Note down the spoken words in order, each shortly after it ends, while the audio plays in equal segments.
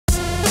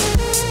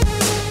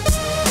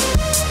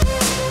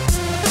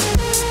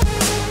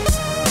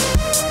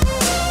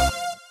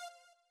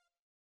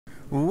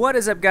What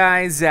is up,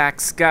 guys?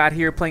 ZackScott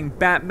here playing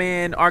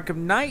Batman Arkham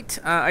Knight.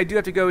 I do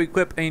have to go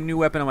equip a new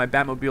weapon on my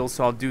Batmobile,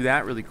 so I'll do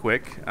that really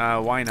quick.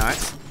 Why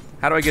not?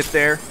 How do I get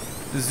there?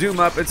 Zoom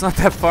up. It's not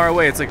that far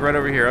away. It's like right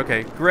over here.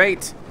 Okay,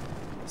 great.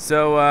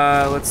 So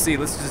let's see.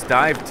 Let's just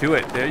dive to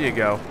it. There you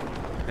go.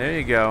 There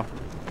you go.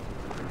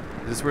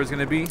 Is this where it's going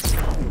to be?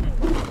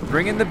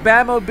 Bring in the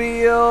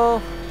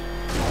Batmobile.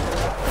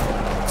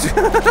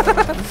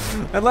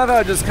 I love how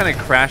it just kind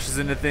of crashes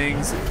into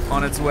things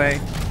on its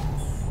way.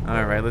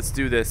 All right, let's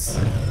do this.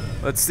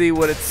 Let's see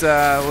what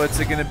what's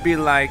it gonna be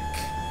like.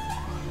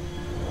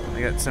 I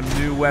got some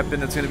new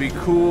weapon that's gonna be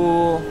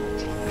cool.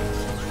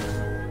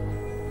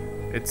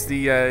 It's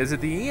the is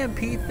it the EMP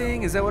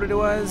thing? Is that what it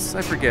was?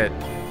 I forget.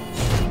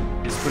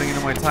 Just putting it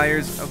on my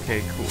tires.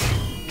 Okay, cool.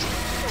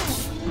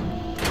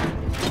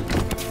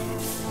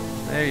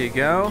 There you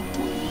go.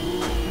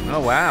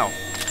 Oh wow.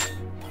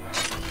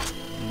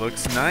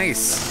 Looks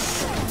nice.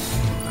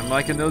 I'm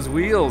liking those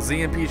wheels.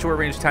 EMP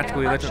short-range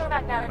tactical electric.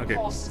 Okay.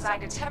 Pulse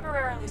designed to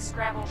temporarily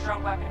scramble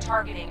drone weapon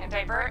targeting and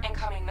divert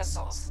incoming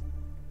missiles.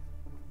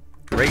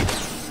 Great.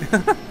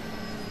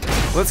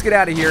 Let's get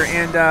out of here.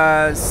 And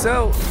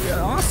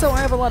also, I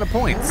have a lot of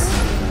points.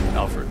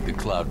 Alfred, the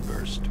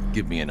cloudburst.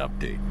 Give me an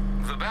update.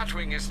 The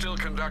Batwing is still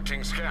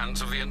conducting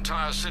scans of the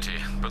entire city,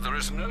 but there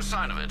is no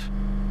sign of it.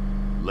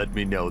 Let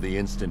me know the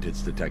instant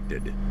it's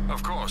detected.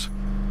 Of course.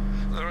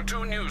 There are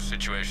two news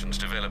situations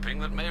developing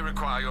that may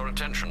require your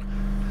attention.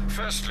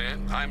 Firstly,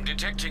 I'm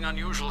detecting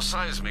unusual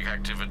seismic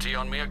activity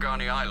on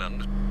Miagani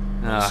Island.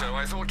 So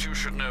I thought you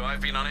should know I've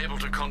been unable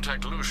to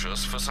contact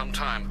Lucius for some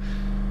time.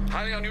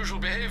 Highly unusual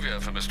behavior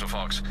for Mr.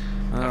 Fox.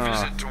 A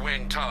visit to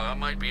Wayne Tower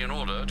might be in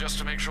order, just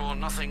to make sure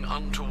nothing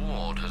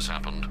untoward has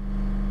happened.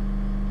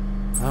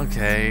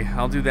 Okay,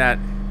 I'll do that.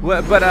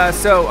 Well, but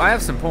so I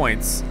have some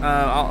points.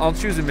 I'll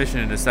choose a mission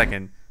in a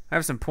second. I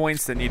have some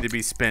points that need to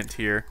be spent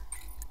here.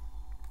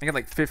 I got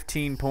like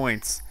 15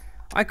 points.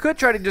 I could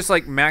try to just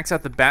like max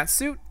out the bat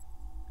suit.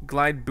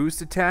 Glide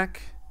boost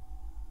attack.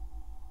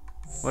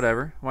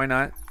 Whatever, why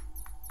not?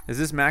 Is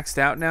this maxed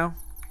out now?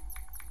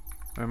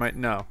 Or might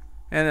no.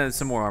 And then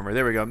some more armor.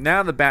 There we go.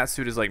 Now the bat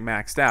suit is like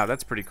maxed out.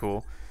 That's pretty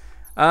cool.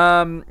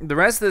 The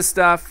rest of this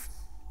stuff,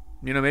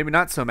 you know, maybe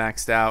not so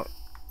maxed out.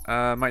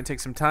 Might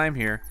take some time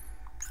here.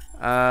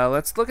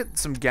 Let's look at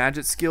some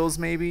gadget skills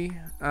maybe.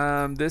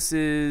 This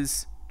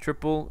is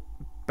triple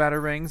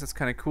batarangs. That's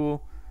kind of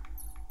cool.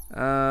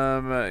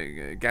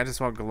 Gadgets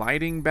while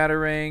gliding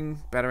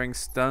batarang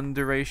stun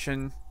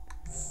duration.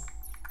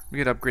 We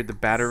could upgrade the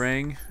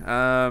batarang.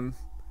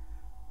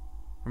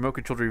 Remote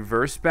controlled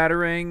reverse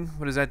batarang.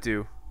 What does that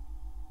do?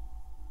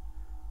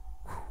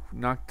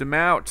 Knocked him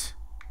out.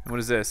 And what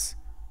is this?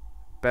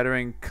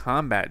 Batarang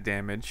combat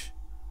damage.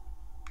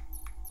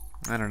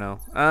 I don't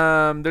know.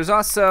 There's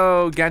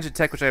also gadget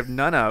tech, which I have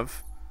none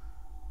of.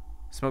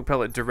 Smoke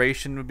pellet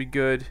duration would be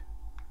good.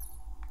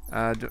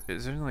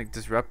 Is there like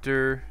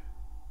disruptor?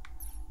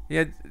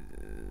 Yeah,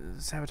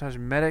 sabotage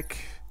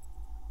medic.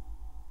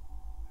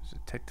 There's a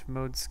detective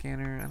mode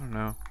scanner. I don't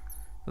know.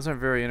 Those aren't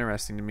very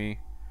interesting to me.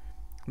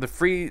 The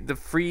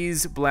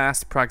freeze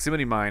blast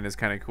proximity mine is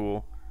kind of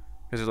cool.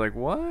 Because they're like,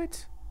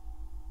 what?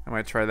 I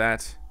might try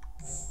that.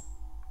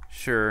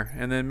 Sure.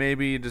 And then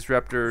maybe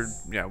disruptor.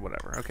 Yeah,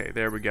 whatever. Okay,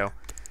 there we go.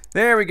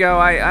 There we go.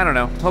 I don't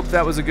know. Hope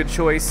that was a good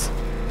choice.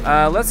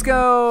 Let's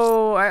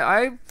go.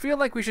 I feel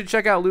like we should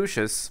check out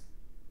Lucius.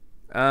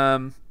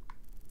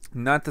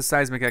 Not the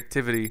seismic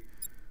activity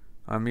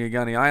on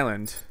Miagani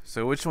Island.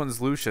 So which one's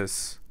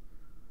Lucius?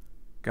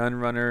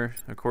 Gunrunner.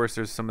 Of course,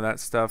 there's some of that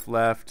stuff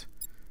left.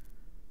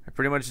 I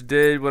pretty much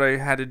did what I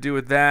had to do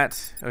with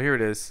that. Oh, here it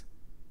is.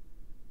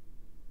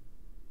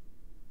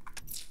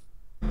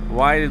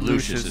 Why did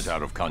Lucius is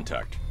out of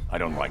contact. I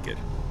don't like it.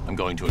 I'm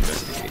going to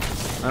investigate.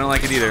 I don't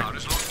like it either. The route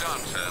is locked down,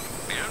 sir.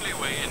 The only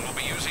way in will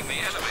be using the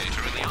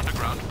elevator in the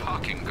underground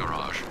parking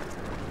garage.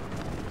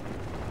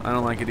 I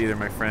don't like it either,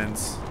 my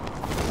friends.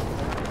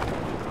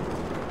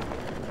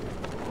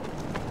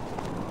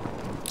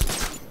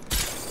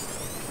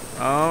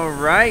 All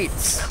right.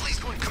 At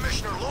least when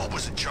Commissioner Loeb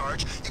was in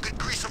charge, you could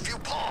grease a few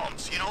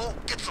palms, you know,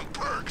 get some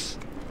perks.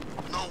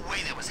 No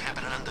way that was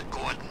happening under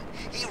Gordon.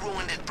 He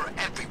ruined it for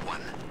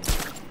everyone.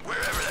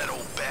 Wherever that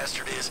old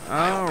bastard is,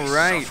 all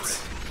right.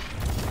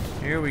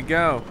 Here we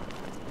go.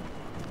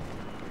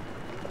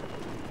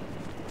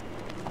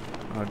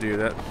 Oh,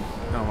 dude, that.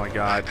 Oh my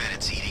God. I bet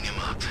it's eating him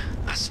up.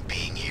 Us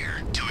being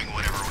here, doing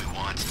whatever we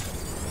want.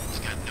 He's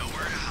got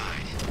nowhere to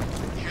hide.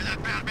 Hear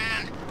that,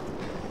 Batman?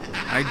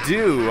 I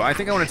do. I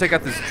think I want to take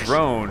out this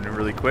drone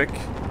really quick.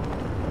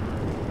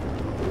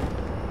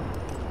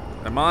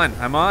 I'm on.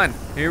 I'm on.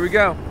 Here we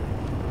go.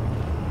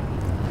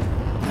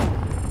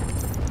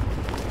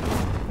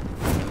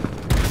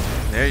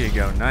 There you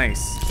go.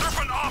 Nice.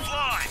 Serpent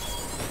offline!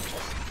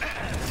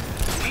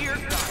 Dear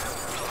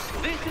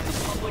God, this is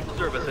a public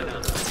service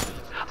announcement.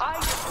 I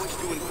just wish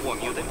to inform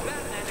you that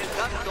Batman is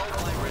not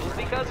Alzheimer's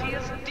because he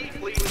is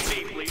deeply,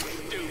 deeply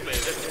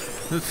stupid.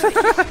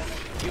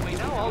 You may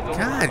now all go.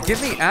 God,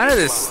 get me out of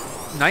this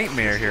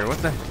nightmare here. What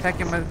the heck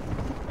am I?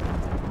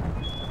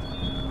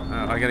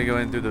 I gotta go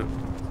in through the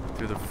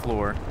through the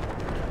floor.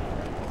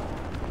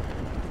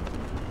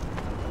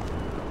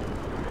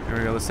 There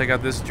we go. Let's take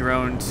out this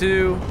drone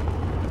too.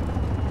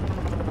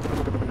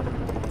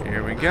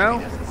 Here we go.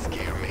 Doesn't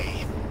scare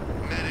me.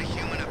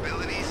 Meta-human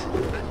abilities?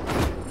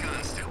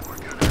 Guns still work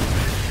on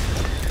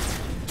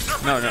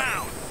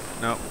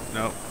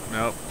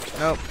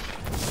Nope.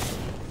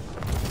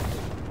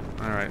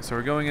 Alright, so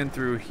we're going in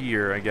through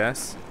here, I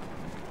guess.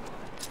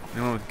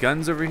 Anyone with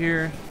guns over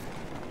here?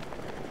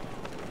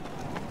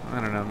 I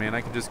don't know, man.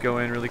 I can just go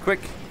in really quick.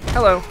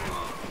 Hello.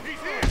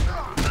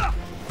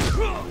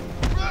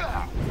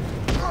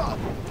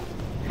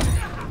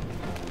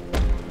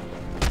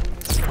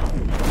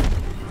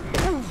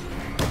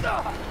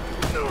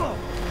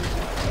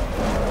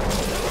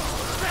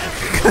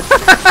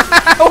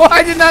 Oh,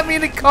 I did not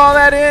mean to call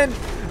that in.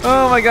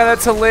 Oh my god,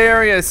 that's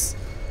hilarious.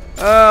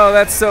 Oh,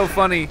 that's so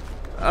funny.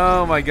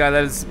 Oh my god,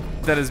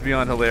 that is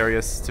beyond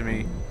hilarious to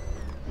me.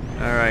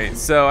 All right,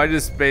 so I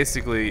just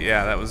basically,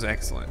 yeah, that was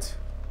excellent.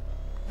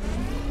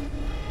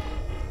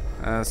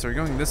 So we're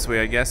going this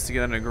way, I guess, to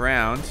get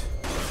underground.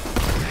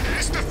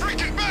 It's the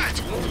freaking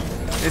bat!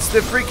 It's the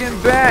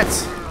freaking bat!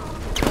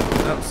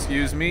 Oh,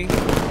 excuse me.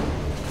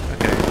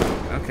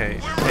 Okay.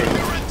 We're Hey.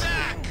 under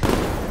attack!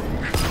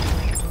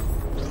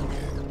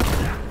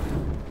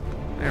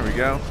 There we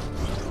go.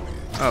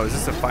 Oh, is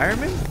this a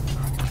fireman?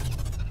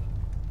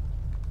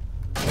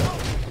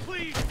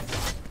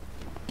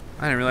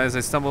 I didn't realize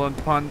I stumbled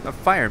upon a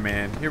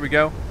fireman. Here we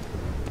go.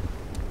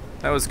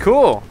 That was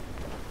cool.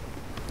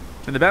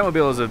 And the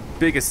Batmobile is a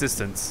big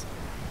assistance.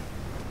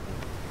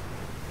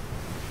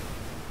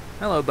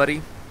 Hello,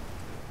 buddy.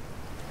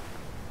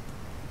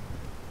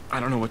 I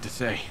don't know what to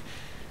say.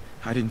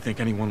 I didn't think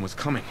anyone was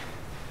coming.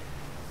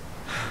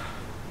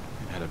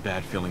 I've had a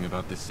bad feeling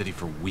about this city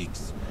for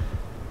weeks.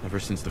 Ever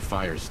since the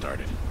fires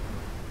started.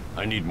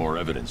 I need more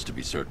evidence to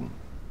be certain,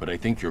 but I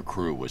think your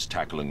crew was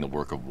tackling the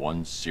work of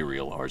one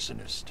serial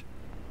arsonist.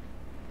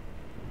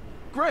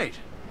 Great!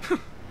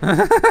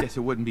 Guess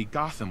it wouldn't be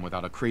Gotham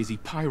without a crazy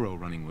pyro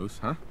running loose,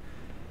 huh?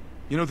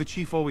 You know, the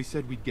chief always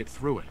said we'd get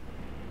through it.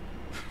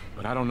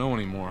 But I don't know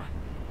anymore.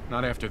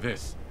 Not after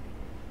this.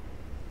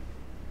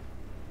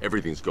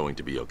 Everything's going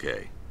to be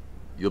okay.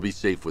 You'll be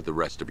safe with the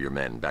rest of your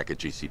men back at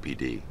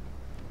GCPD.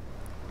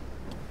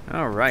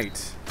 All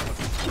right.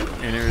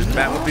 And here's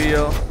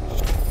Batmobile.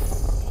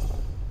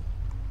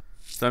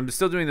 So I'm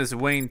still doing this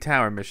Wayne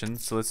Tower mission,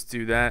 so let's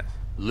do that.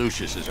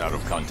 Lucius is out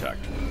of contact.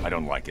 I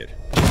don't like it.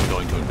 I'm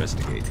going to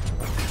investigate.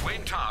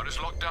 Wayne Tower is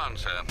locked down,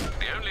 sir.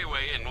 The only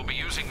way in will be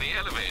using the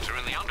elevator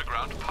in the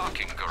underground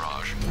parking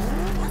garage.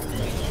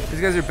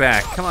 These guys are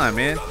back. Come on,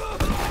 man.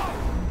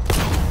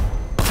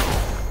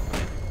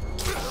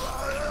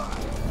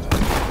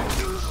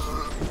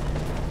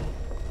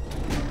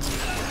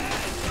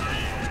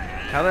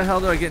 How the hell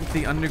do I get into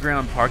the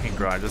underground parking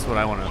garage? That's what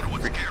I want to.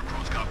 What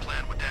Scarecrow's got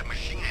planned with that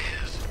machine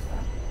is.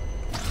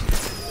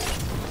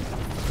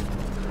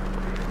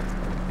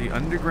 The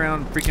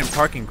underground freaking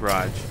parking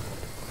garage.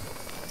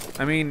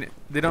 I mean,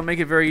 they don't make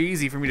it very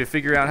easy for me to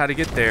figure out how to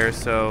get there,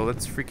 so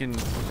let's freaking...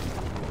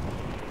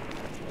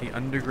 The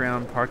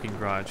underground parking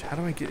garage. How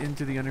do I get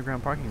into the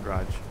underground parking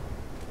garage?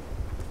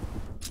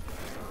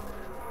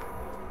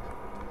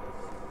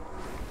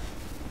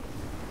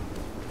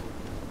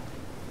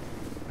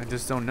 I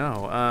just don't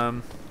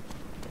know.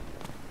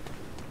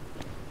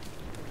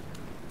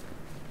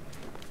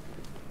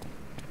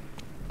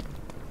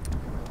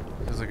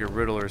 There's like a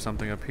riddle or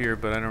something up here,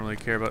 but I don't really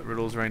care about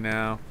riddles right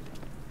now.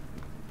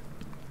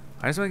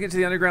 I just want to get to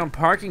the underground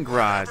parking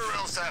garage. Whatever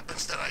else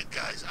happens tonight,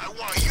 guys, I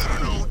want you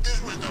to know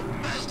this was the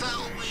best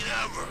Halloween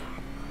ever.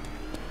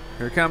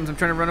 Here it comes. I'm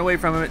trying to run away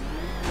from it.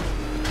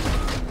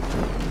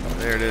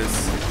 There it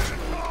is.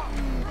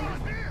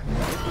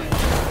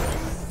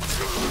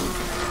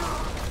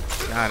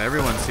 God,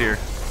 everyone's here.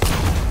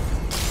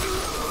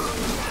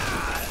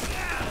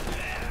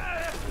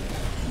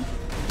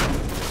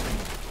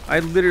 I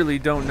literally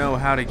don't know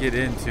how to get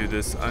into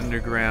this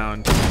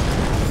underground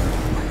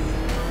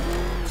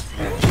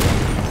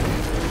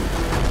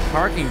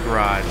parking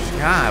garage.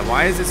 God,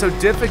 why is it so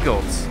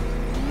difficult?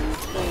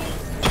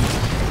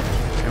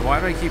 And why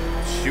do I keep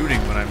shooting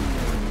when I'm...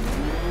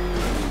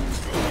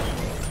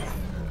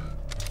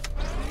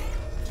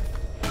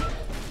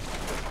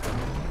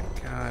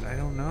 God, I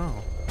don't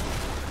know.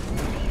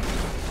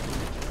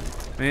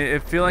 I mean, I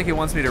feel like it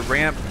wants me to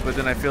ramp, but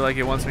then I feel like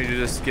it wants me to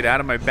just get out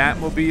of my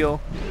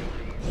Batmobile.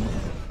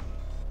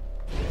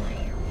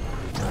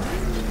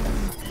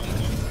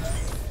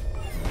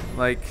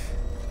 Like,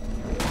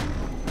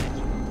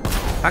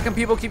 how come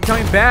people keep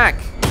coming back?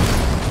 You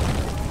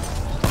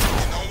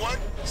know what?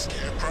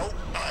 Scarecrow,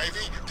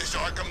 Ivy, this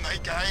Arkham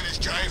Knight guy and his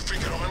giant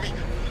freaking army,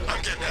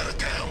 I'm getting out of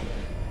town.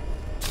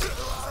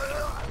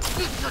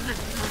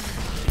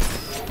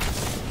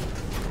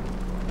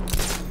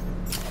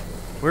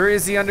 Where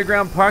is the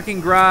underground parking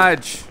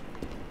garage?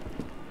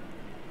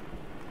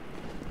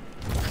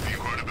 Have you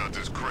heard about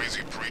this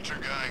crazy preacher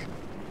guy?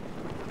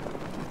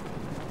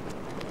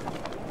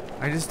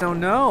 I just don't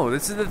know.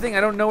 This is the thing.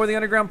 I don't know where the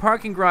underground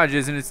parking garage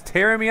is, and it's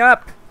tearing me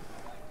up.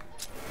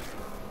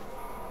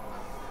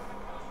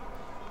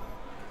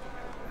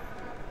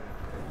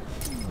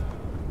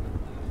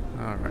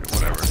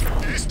 whatever.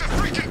 It's the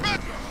freaking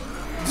Batman.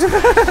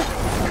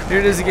 Here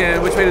it is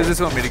again. Which way does this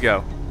want me to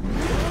go?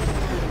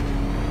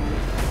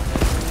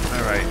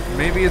 Alright,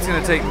 maybe it's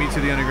gonna take me to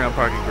the underground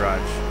parking garage.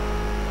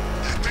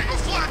 That thing will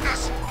flatten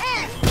us.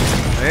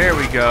 Move! There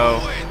we go.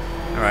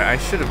 Alright, I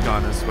should have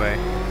gone this way.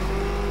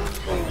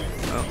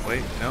 Oh,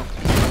 wait, no.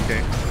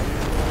 Okay.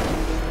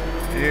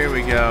 Here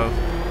we go.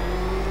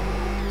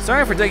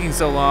 Sorry for taking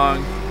so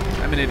long.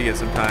 I'm an idiot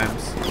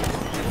sometimes.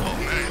 Oh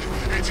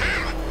man, it's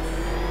him!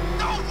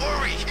 Don't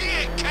worry, he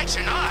ain't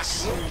catching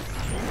us!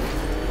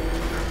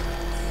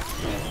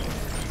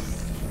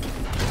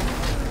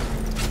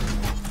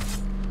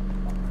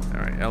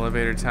 Alright,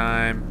 elevator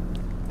time.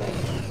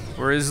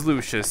 Where is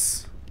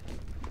Lucius?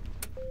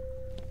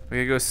 We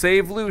gotta go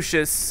save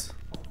Lucius.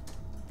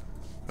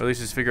 Or at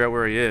least just figure out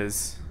where he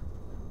is.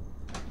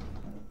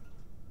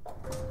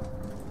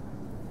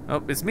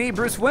 Oh, it's me,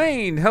 Bruce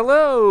Wayne.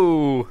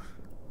 Hello!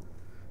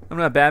 I'm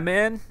not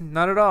Batman.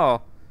 Not at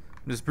all.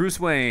 I'm just Bruce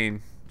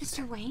Wayne.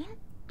 Mr. Wayne?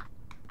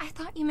 I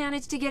thought you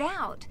managed to get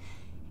out.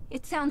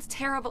 It sounds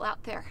terrible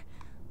out there.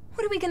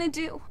 What are we gonna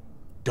do?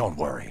 Don't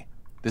worry.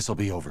 This'll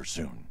be over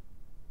soon.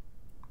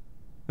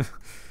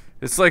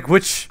 It's like,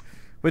 which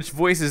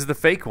voice is the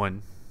fake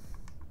one?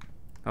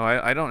 Oh,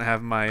 I don't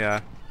have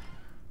my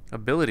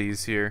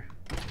abilities here.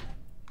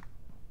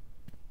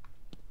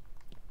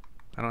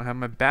 I don't have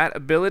my bat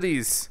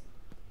abilities.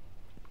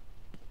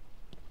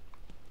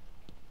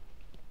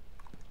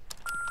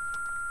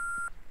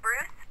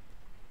 Bruce?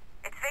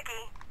 It's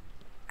Vicky.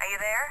 Are you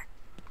there?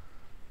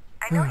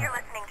 I know you're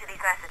listening to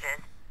these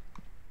messages.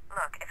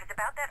 Look, if it's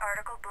about that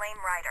article, blame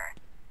Ryder.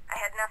 I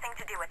had nothing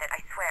to do with it, I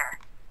swear.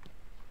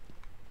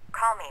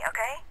 Call me,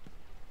 okay?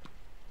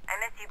 I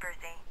miss you,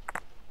 Brucey.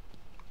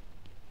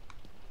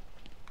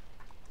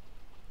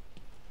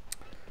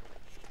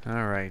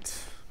 All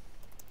right.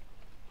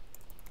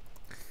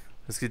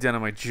 Let's get down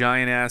on my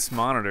giant ass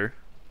monitor.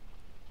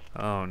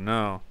 Oh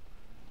no.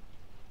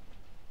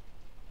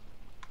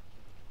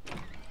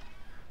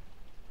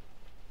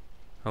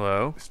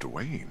 Hello? Mr.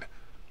 Wayne,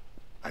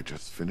 I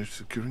just finished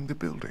securing the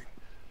building.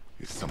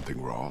 Is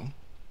something wrong?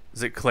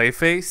 Is it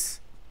Clayface?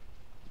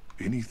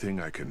 Anything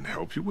I can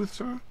help you with,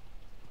 sir?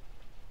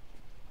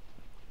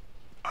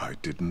 I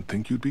didn't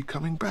think you'd be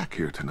coming back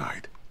here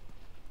tonight.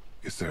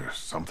 Is there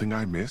something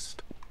I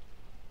missed?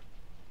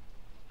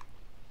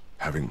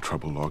 Having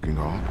trouble logging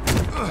on?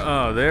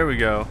 Oh, there we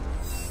go.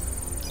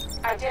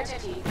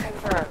 Identity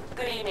confirmed.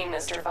 Good evening,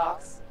 Mr.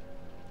 Fox.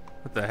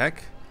 What the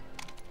heck?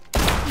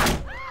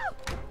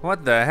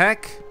 What the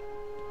heck?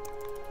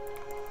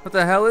 What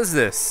the hell is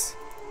this?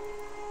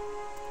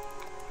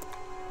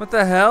 What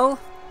the hell?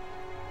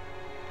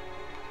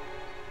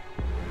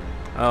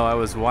 Oh, I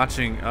was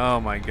watching.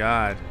 Oh my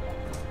god.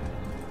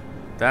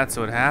 That's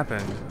what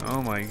happened.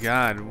 Oh my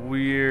god.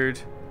 Weird.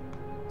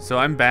 So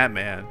I'm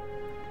Batman.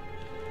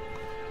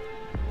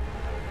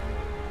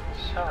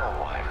 So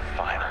I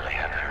finally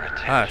have your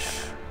attention.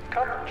 Hush.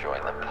 Come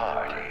join the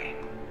party.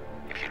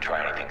 If you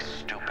try anything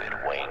stupid,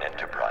 Wayne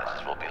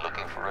Enterprises will be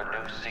looking for a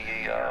new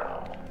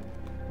CEO.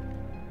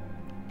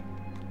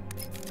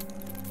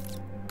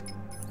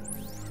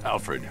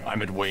 Alfred,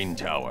 I'm at Wayne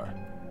Tower.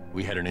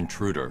 We had an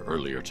intruder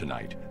earlier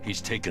tonight.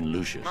 He's taken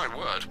Lucius. My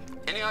word.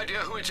 Any idea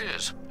who it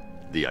is?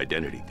 The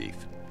identity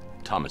thief.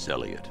 Thomas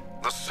Elliot.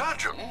 The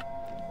surgeon?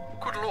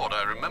 Good lord,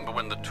 I remember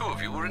when the two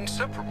of you were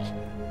inseparable.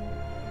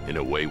 In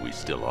a way, we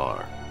still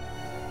are.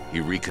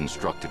 He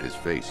reconstructed his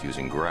face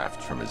using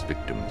grafts from his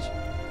victims.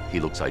 He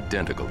looks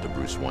identical to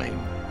Bruce Wayne.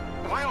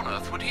 Why on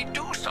earth would he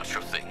do such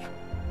a thing?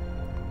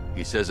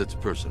 He says it's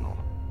personal.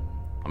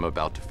 I'm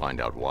about to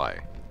find out why.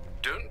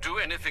 Don't do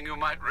anything you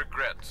might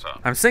regret, sir.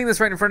 I'm saying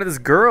this right in front of this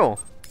girl.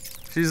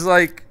 She's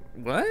like,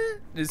 what?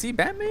 Is he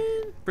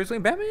Batman? Bruce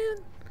Wayne Batman?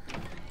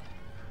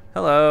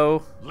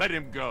 Hello. Let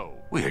him go.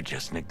 We're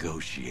just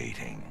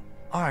negotiating,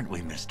 aren't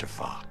we, Mr.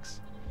 Fox?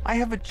 I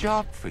have a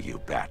job for you,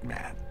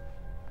 Batman.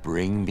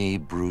 Bring me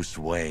Bruce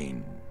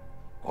Wayne,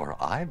 or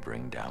I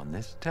bring down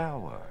this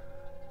tower.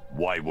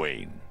 Why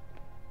Wayne?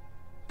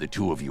 The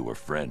two of you are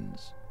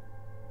friends.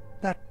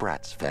 That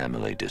brat's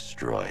family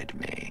destroyed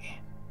me.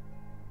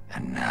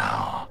 And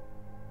now,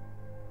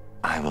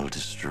 I will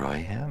destroy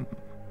him.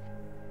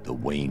 The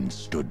Wayne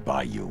stood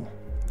by you.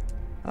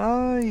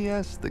 Ah,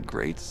 yes, the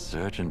great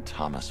Surgeon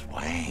Thomas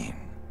Wayne.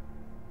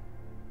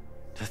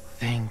 To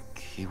think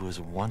he was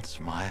once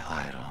my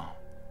idol.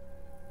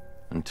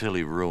 Until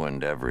he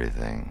ruined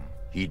everything.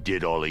 He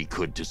did all he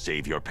could to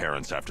save your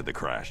parents after the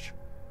crash.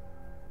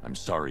 I'm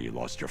sorry you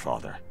lost your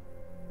father.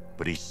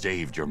 But he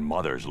saved your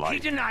mother's life. He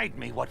denied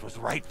me what was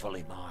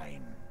rightfully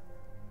mine.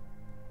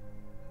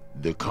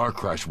 The car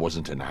crash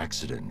wasn't an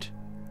accident.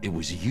 It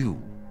was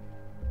you.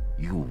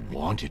 You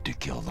wanted to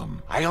kill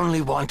them. I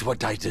only want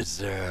what I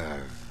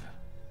deserve.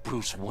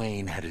 Bruce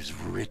Wayne had his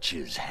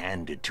riches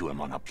handed to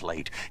him on a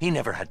plate. He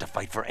never had to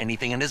fight for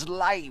anything in his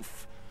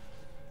life.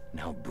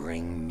 Now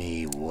bring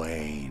me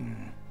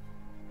Wayne,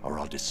 or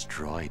I'll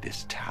destroy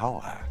this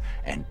tower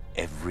and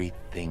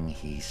everything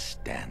he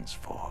stands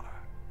for.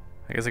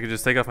 I guess I could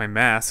just take off my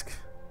mask.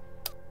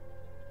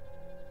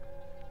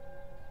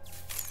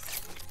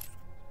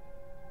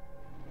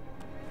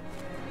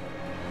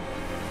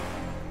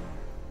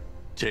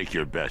 Take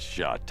your best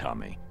shot,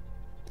 Tommy.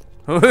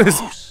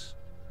 That's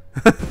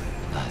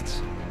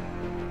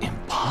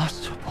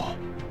impossible.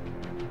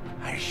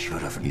 I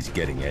should have... He's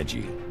getting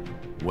edgy.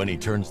 When he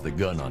turns the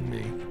gun on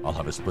me, I'll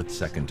have a split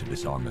second to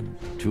disarm him.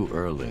 Too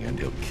early and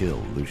he'll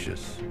kill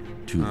Lucius.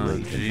 Too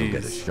late and he'll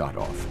get a shot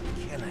off.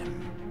 Kill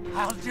him.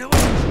 I'll do it.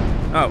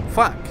 Oh,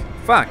 fuck.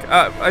 Fuck.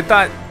 I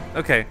thought...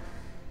 Okay.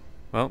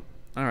 Well,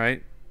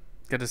 alright.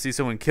 Got to see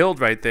someone killed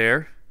right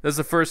there. That's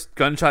the first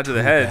gunshot to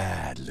the head.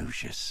 Bad,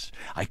 Lucius.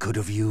 I could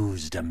have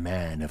used a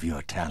man of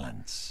your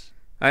talents.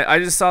 I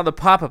just saw the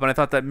pop-up and I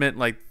thought that meant,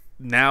 like,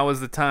 now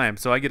is the time.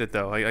 So I get it,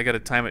 though. I gotta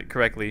time it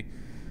correctly.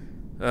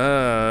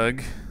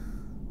 Ugh.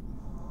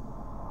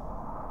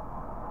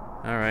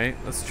 Alright,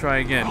 let's try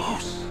again.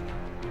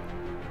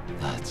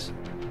 That's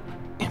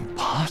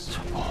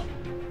impossible.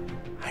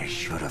 I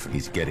should have...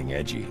 He's getting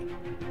edgy.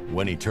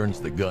 When he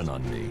turns the gun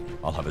on me,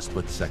 I'll have a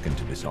split second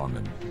to disarm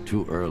him.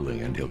 Too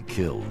early and he'll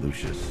kill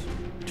Lucius.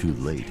 Too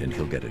late and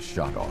he'll get a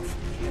shot off.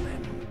 Kill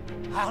him.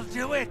 I'll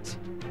do it.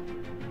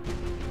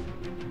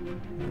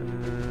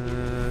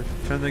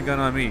 Turn the gun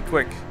on me,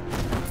 quick.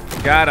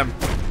 Got him.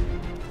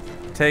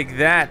 Take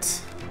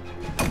that.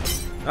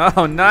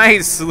 Oh,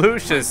 nice,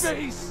 Lucius.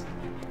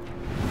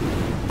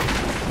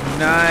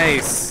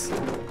 Nice.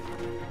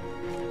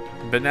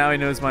 But now he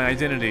knows my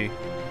identity.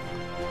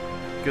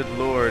 Good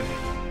lord.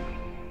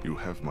 You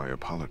have my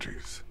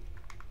apologies.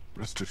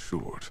 Rest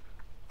assured,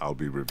 I'll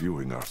be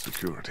reviewing our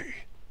security.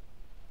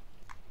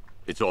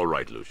 It's all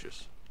right,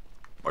 Lucius.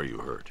 Are you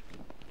hurt?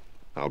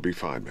 I'll be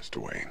fine, Mr.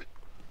 Wayne.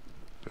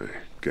 I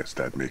guess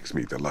that makes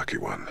me the lucky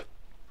one.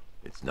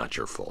 It's not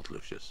your fault,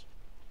 Lucius.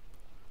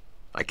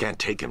 I can't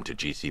take him to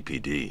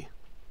GCPD.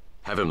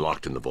 Have him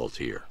locked in the vault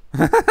here.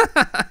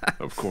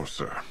 Of course,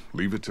 sir.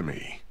 Leave it to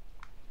me.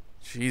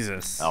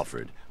 Jesus.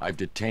 Alfred, I've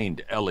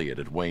detained Elliot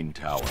at Wayne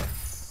Tower.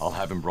 I'll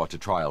have him brought to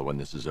trial when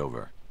this is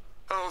over.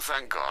 Oh,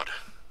 thank God.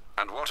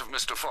 And what of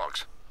Mr.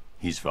 Fox?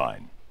 He's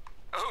fine.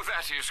 Oh,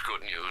 that is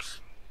good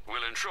news.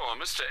 We'll ensure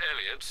Mr.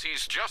 Elliot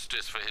sees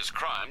justice for his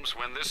crimes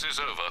when this is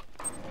over.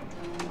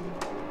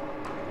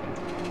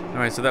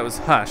 Alright, so that was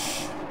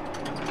Hush.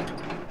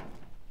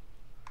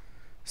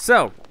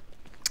 So,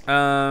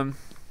 I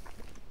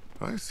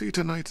see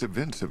tonight's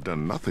events have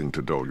done nothing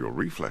to dull your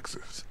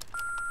reflexes.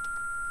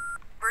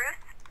 Bruce?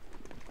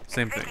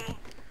 Same thing.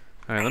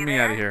 Alright, let me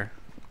out of here.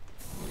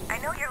 I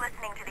know you're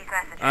listening to these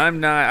messages. I'm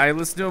not. I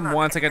listened to him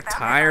once. I got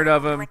tired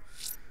of him.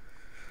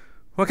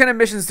 What kind of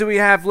missions do we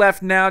have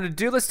left now to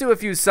do? Let's do a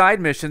few side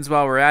missions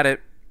while we're at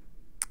it.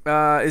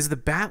 Is the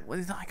bat...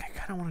 Like, I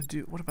kind of want to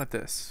do... What about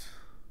this?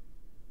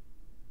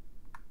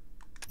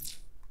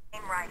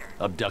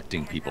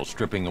 Abducting people,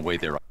 stripping away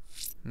their...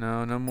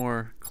 No, no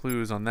more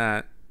clues on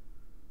that.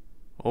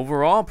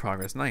 Overall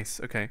progress. Nice.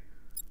 Okay.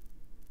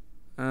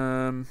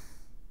 I'm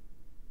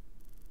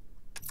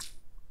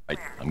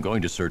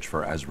going to search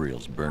for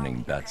Azrael's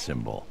burning bat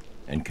symbol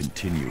and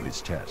continue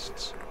his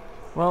tests.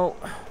 Well,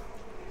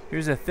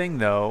 here's the thing,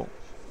 though.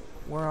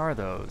 Where are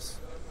those?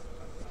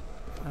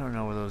 I don't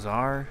know where those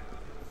are.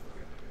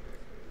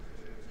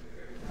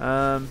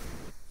 What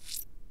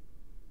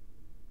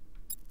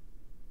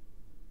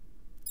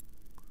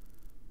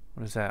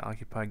is that?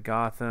 Occupy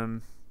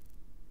Gotham.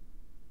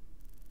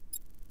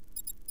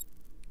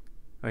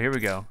 Oh, here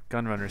we go.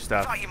 Gunrunner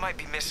stuff. I thought you might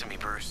be missing me,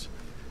 Bruce.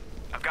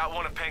 I've got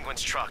one of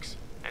Penguin's trucks.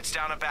 It's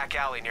down a back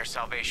alley near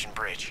Salvation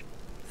Bridge.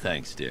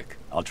 Thanks, Dick.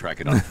 I'll track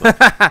it on foot.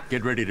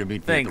 Get ready to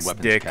meet me at the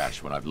weapons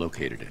cache when I've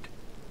located it.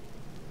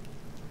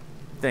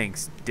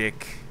 Thanks,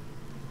 Dick.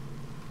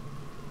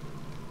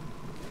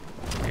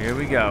 Here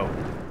we go.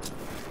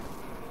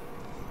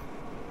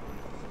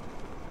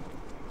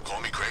 Call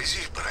me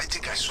crazy, but I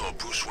think I saw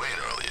Bruce Wayne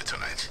earlier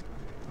tonight.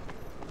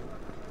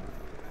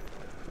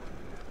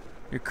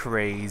 You're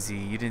crazy.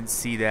 You didn't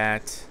see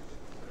that.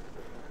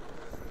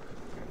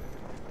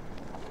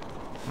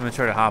 I'm gonna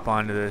try to hop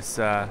onto this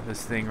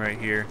this thing right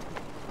here.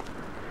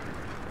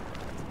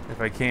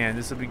 If I can,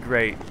 this will be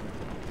great.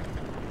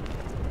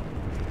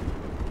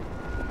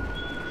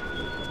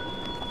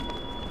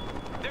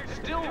 There's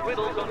still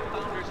riddles on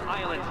Founders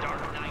Island,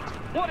 Dark Knight.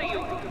 What are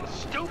you,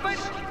 stupid?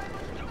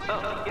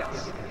 Oh,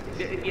 yes.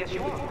 Yes,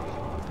 you are.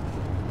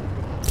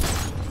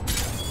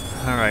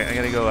 Alright, I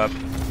gotta go up.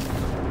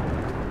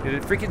 Did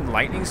it freaking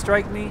lightning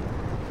strike me?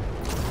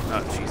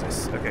 Oh,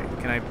 Jesus. Okay,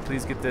 can I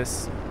please get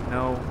this?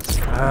 No.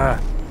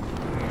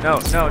 No,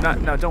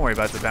 don't worry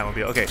about the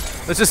Batmobile. Okay,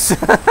 let's just...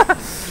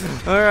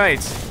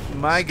 Alright,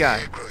 my God.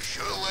 Scarecrow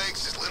sure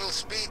likes his little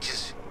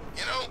speeches.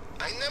 You know,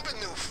 I never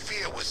knew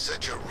fear was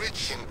such a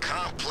rich and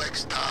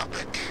complex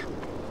topic.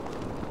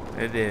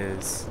 It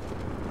is.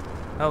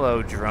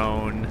 Hello,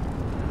 drone.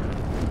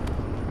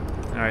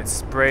 Alright,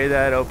 spray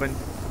that open.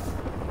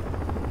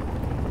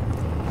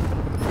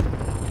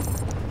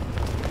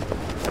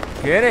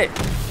 Get it!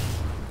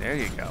 There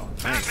you go.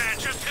 Nice. Batman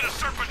just hit a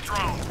serpent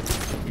drone.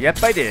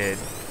 Yep, I did.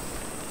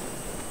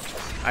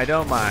 I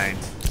don't mind.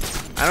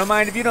 I don't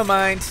mind if you don't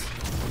mind.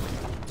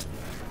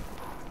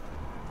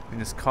 And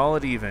just call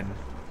it even.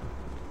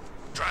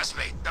 Trust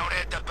me, don't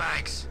hit the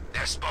banks.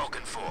 They're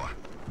spoken for.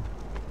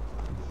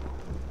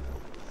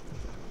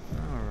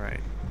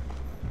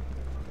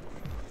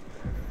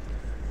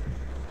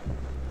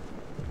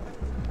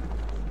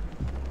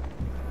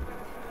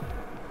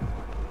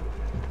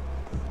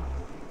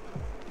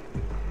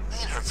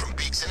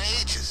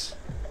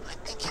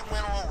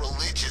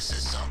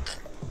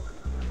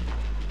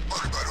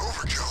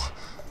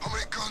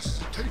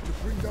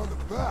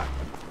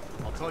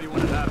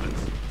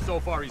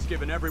 far he's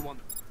given everyone.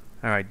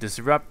 All right,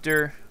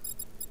 disruptor.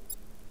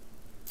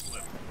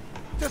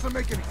 Doesn't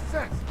make any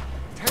sense.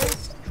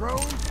 Tanks,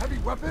 drones, heavy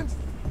weapons.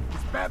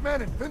 Is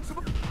Batman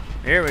invincible?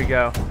 Here we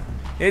go.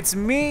 It's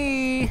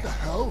me. What the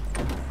hell?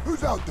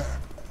 Who's out there?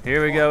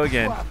 Here we go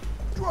again.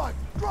 Drive,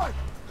 drive.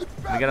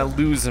 We gotta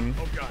lose him.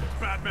 Oh God,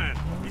 Batman!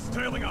 He's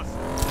tailing us.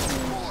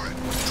 Warren,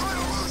 try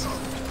to lose him.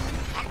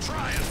 I'm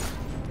trying.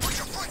 Put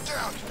your foot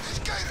down. He's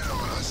gaining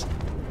on us.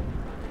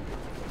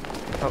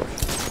 Oh.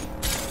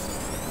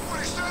 When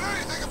he said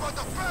anything about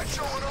the bat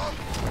showing up.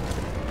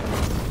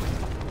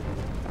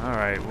 All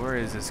right, where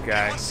is this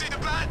guy? Anyone see the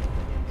bat?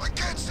 I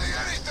can't see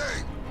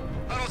anything.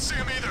 I don't see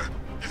him either.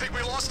 You think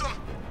we lost him?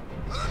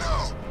 I don't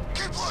know.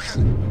 Keep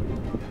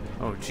looking.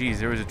 Oh, geez,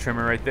 there was a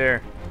trimmer right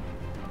there.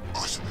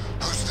 Who's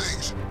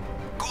things?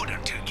 Good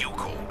until you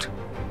called.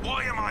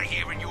 Why am I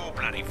hearing your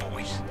bloody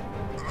voice?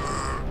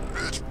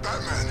 It's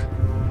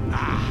Batman.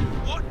 Ah,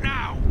 what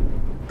now?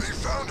 He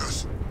found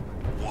us.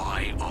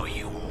 Why are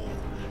you all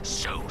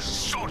so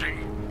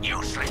sodden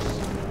useless?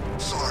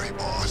 Sorry,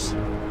 boss.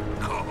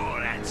 Oh,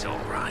 that's all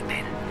right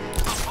then.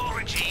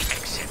 Apology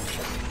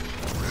accepted.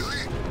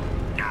 Really?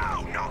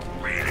 No, not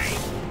really.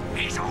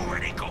 He's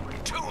already got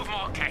 2 of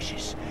my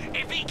caches.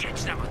 If he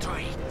gets number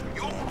 3,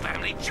 your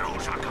family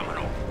jewels are coming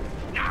off.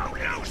 Now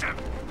lose them.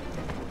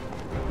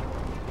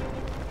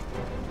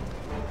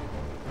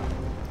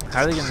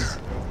 How are they gonna?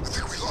 I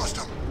think we lost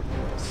him.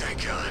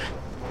 Thank God.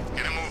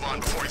 Get a move on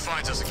before he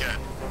finds us again.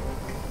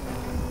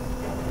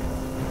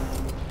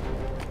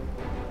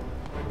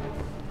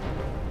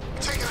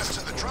 Taking us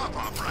to the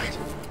drop-off, right?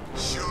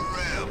 Sure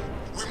am.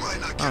 We might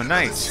not get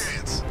nice. another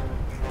chance.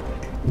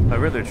 A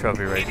Riddler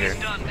trophy right here. It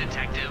is done,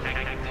 Detective.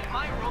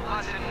 My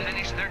robots have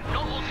finished their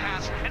noble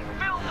task and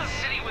filled the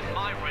city with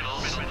my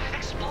riddles.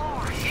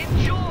 Explore,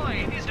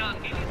 enjoy. It is done.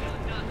 It is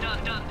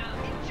done.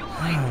 Enjoy.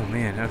 Oh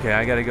man. Okay,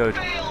 I gotta go.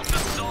 Failed to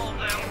solve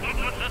them.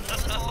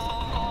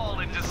 All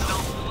into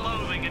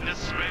self-loathing and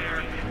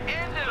despair.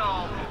 End it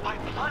all by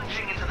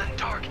plunging into the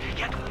dark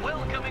yet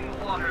welcoming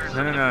waters.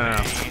 No.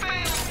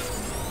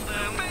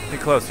 Get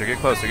closer. Get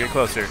closer. Get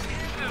closer.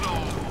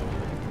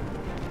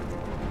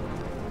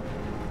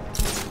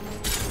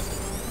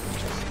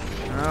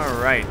 All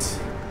right.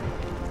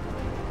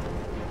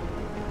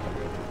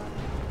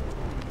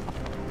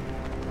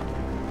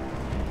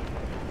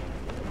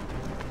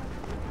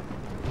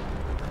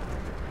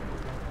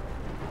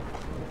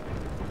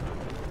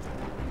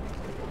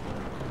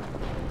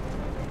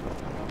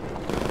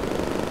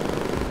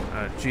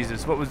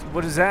 Jesus,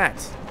 what is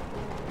that?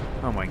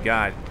 Oh my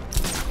God.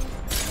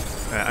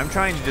 I'm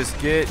trying to just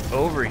get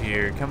over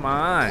here. Come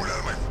on. Out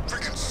of my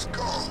freaking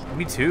skull.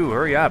 Me too.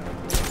 Hurry up.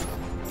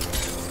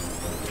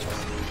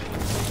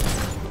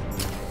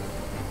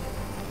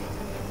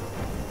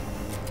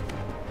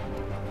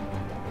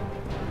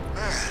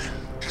 Man,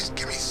 just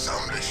give me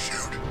something to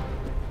shoot.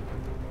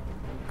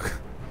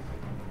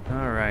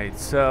 All right,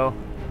 so.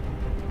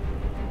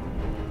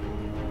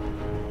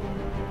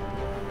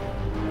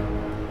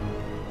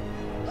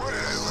 Why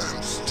did I let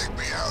him stick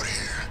me out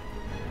here?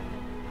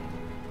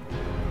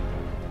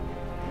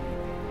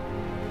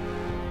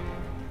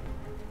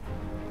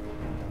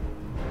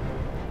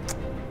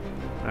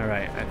 All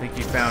right, I think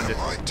you found it.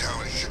 My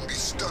town shouldn't be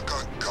stuck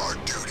on guard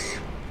duty.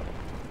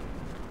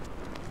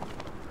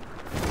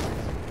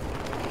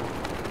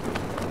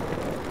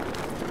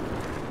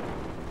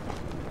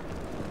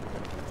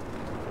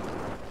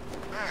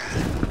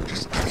 Man,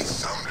 just give me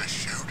something to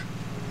shoot.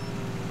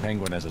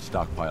 Penguin has a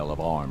stockpile of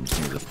arms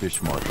near the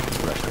fish market in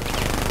Dresser.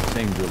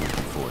 Same village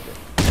before that.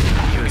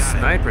 There's a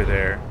sniper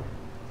there.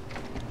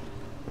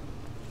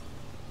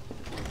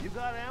 You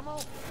got ammo?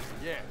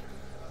 Yeah.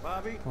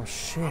 Bobby? Oh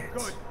shit.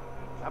 Good.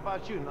 How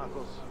about you,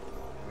 Knuckles?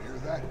 You hear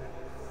that?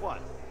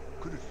 What?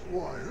 Could have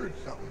swore I heard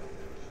something.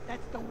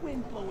 That's the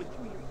wind blowing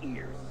through your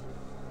ears.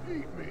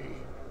 Eat me.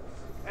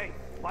 Hey,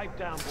 pipe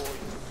down, boys.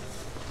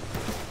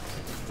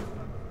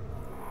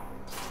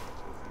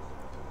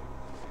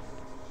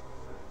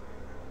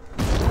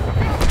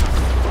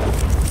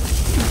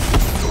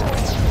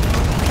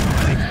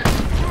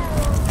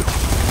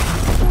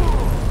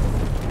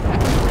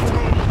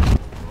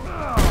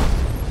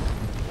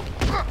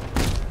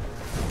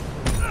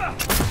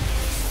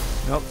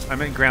 Nope,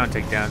 I'm in ground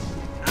takedown.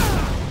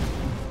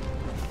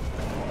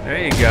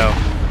 There you go.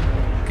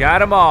 Got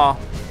them all.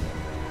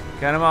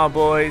 Got them all,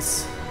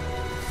 boys.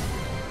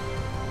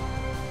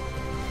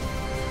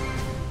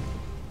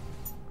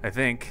 I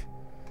think.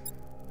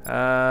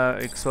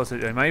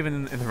 Explosive. Am I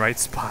even in the right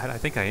spot? I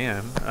think I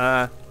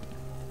am.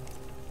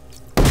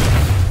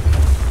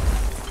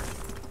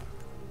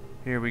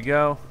 Here we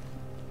go.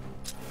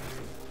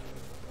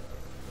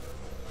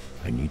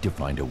 I need to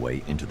find a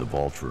way into the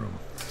vault room.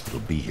 It'll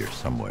be here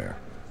somewhere.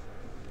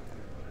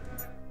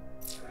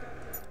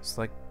 It's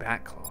like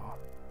Batclaw.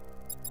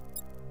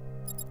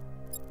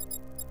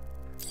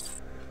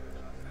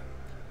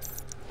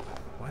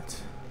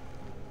 What?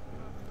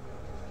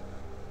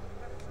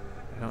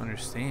 I don't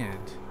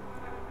understand.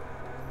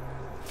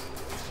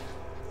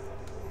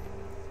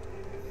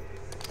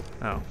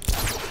 Oh.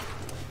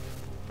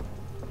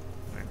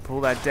 Alright, pull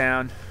that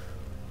down.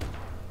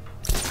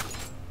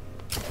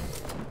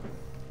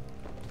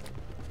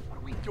 What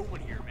are we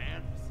doing here,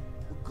 man?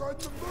 We're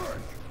guarding the merch.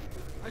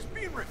 I was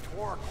being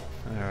rhetorical.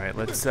 All right,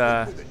 let's.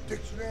 With a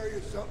dictionary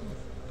or something?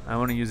 I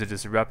want to use a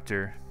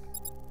disruptor.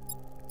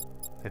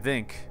 I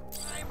think.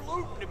 I'm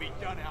looting to be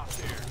done out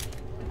there.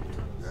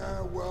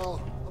 Yeah,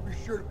 well, I'll be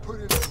sure to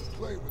put it into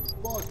play when the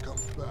boss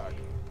comes back.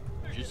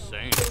 Just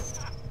saying.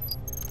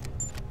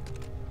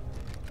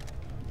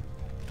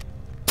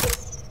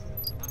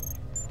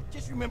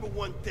 Just remember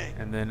one thing.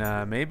 And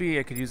then maybe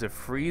I could use a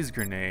freeze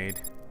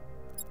grenade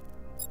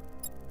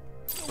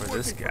for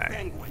this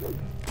guy.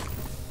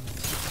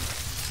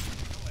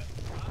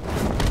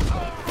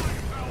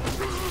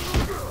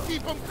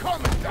 Keep them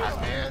coming,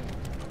 Batman!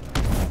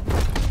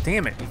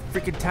 Damn it, he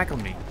freaking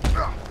tackled me.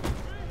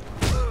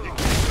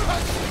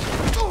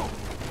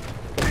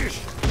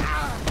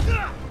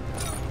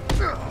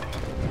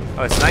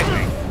 Oh, it's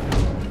Nightwing.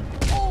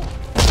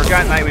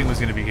 Forgot Nightwing was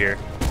gonna be here.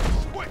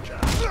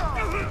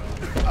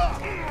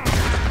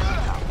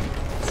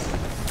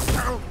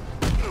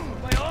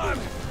 My arm!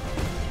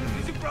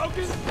 Is it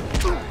broken?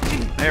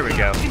 There we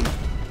go.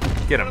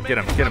 Get him, get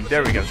him, get him.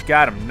 There we go.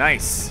 Got him.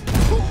 Nice.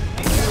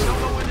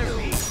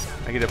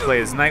 I get to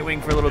play as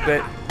Nightwing for a little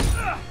bit.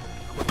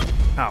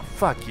 Oh,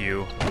 fuck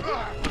you.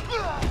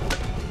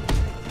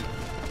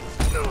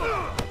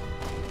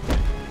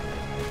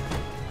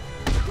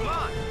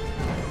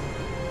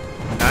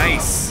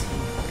 Nice.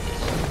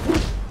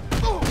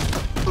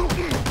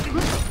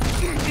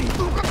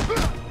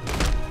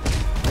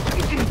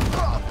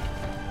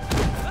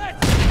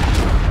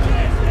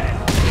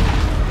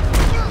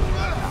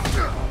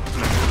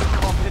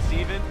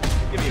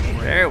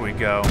 There we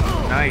go.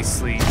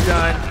 Nicely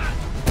done.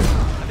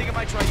 I think I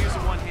might try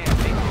using one hand.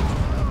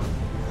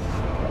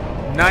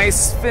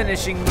 Nice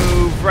finishing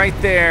move right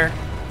there.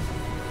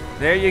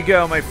 There you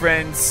go, my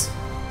friends.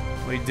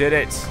 We did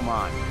it. Come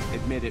on,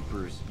 admit it,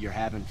 Bruce. You're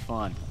having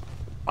fun.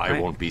 I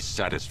won't be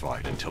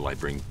satisfied until I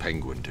bring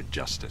Penguin to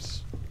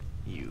justice.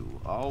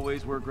 You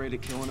always were great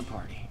at killing a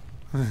party.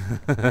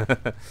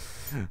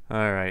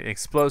 All right,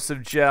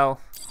 explosive gel.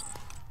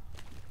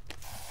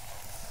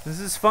 This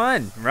is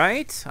fun,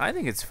 right? I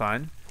think it's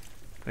fun.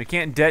 We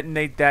can't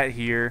detonate that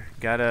here.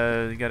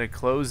 Gotta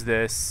close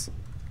this.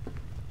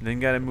 Then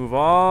gotta move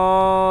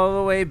all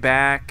the way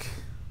back.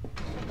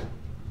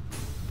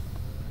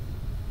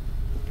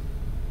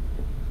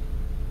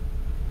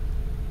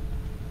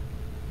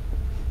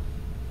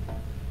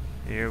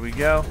 Here we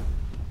go.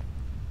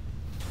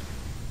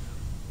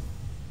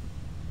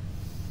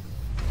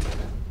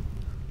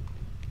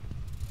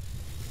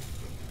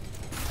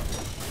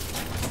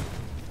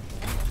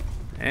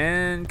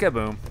 And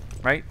kaboom.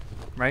 Right?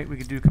 Right? We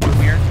could do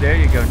kaboom here. There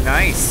you go.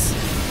 Nice.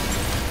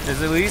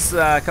 There's at least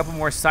a couple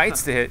more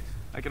sights to hit.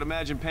 I can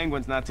imagine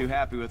Penguin's not too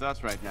happy with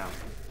us right now.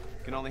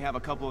 Can only have a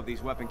couple of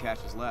these weapon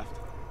caches left.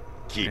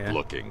 Keep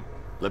looking.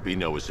 Let me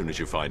know as soon as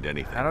you find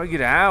anything. How do I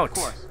get out? Of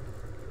course.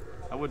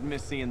 I wouldn't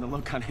miss seeing the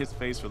look on his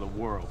face for the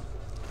world.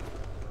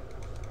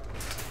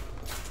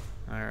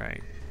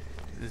 Alright.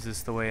 Is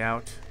this the way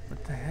out?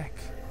 What the heck?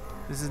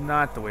 This is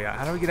not the way out.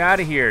 How do we get out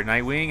of here,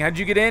 Nightwing? How'd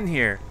you get in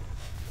here?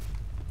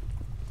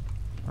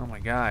 Oh my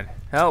god.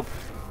 Help!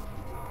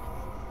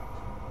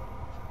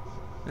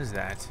 What is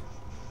that?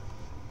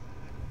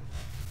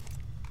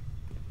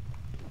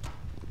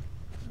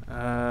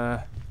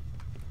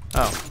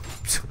 Oh.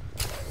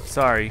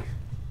 Sorry.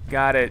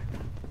 Got it.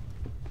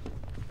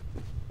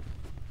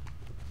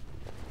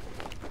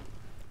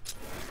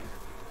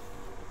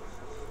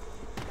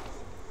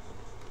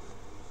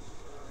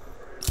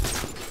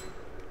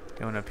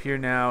 Going up here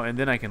now, and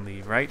then I can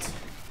leave, right?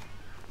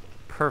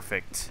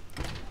 Perfect.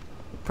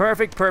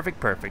 Perfect, perfect,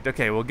 perfect.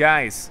 Okay, well,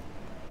 guys,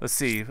 let's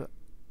see.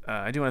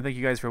 I do want to thank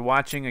you guys for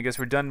watching. I guess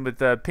we're done with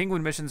the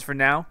Penguin missions for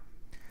now.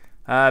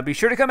 Be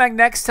sure to come back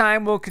next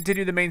time. We'll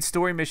continue the main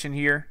story mission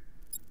here.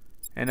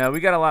 And we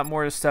got a lot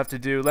more stuff to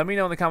do. Let me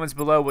know in the comments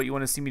below what you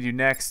want to see me do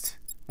next.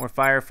 More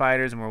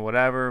firefighters, more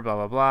whatever,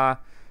 blah, blah, blah.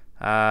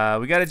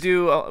 We gotta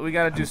do stuff.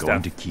 I'm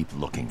going to keep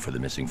looking for the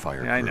missing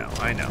fire crew. I know,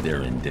 I know.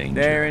 They're in danger.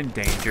 They're in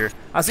danger.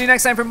 I'll see you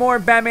next time for more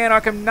Batman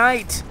Arkham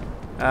Knight.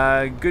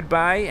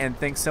 Goodbye, and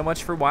thanks so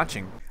much for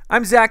watching.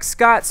 I'm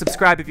ZackScott.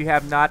 Subscribe if you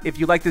have not. If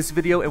you like this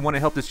video and want to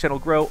help this channel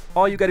grow,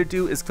 all you got to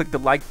do is click the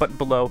like button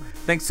below.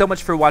 Thanks so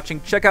much for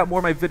watching. Check out more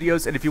of my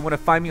videos, and if you want to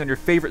find me on your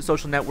favorite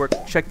social network,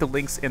 check the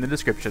links in the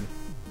description.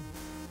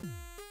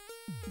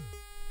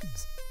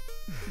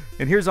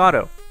 And here's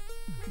Otto.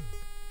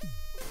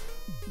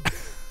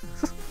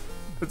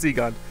 What's he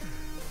gone?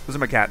 Those are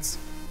my cats.